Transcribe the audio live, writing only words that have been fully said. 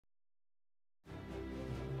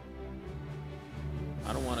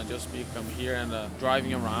I don't want to just come here and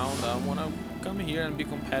driving around. I want to come here and be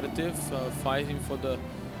competitive, fighting for the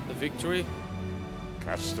victory.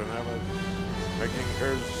 Castroneves making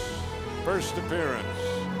his first appearance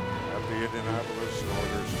at the Indianapolis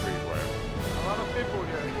Motor Speedway. A lot of people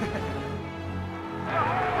here.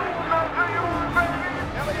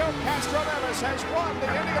 Helio Castroneves has won the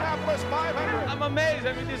Indianapolis 500. I'm amazed.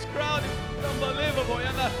 I mean, this crowd is unbelievable,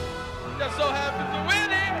 and I'm just so happy to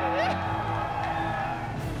win it.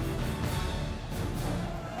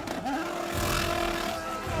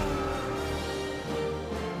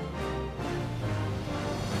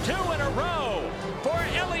 Two in a row for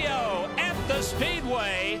Helio at the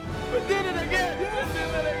Speedway. We did it again. We did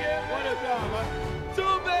it again. What a job, huh?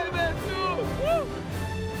 Two, baby, two. Woo.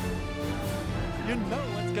 You know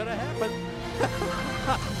what's gonna happen.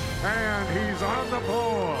 And he's on the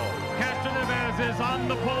pole. Castroneves is on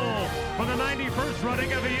the pole for the 91st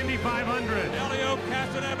running of the Indy 500. Helio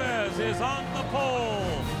Castroneves is on the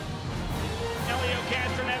pole. Helio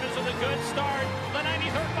Castroneves with a good start. The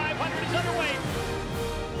 93rd 500 is underway.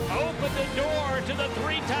 Open the door to the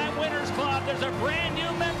three-time Winners Club. There's a brand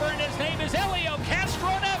new member, and his name is Helio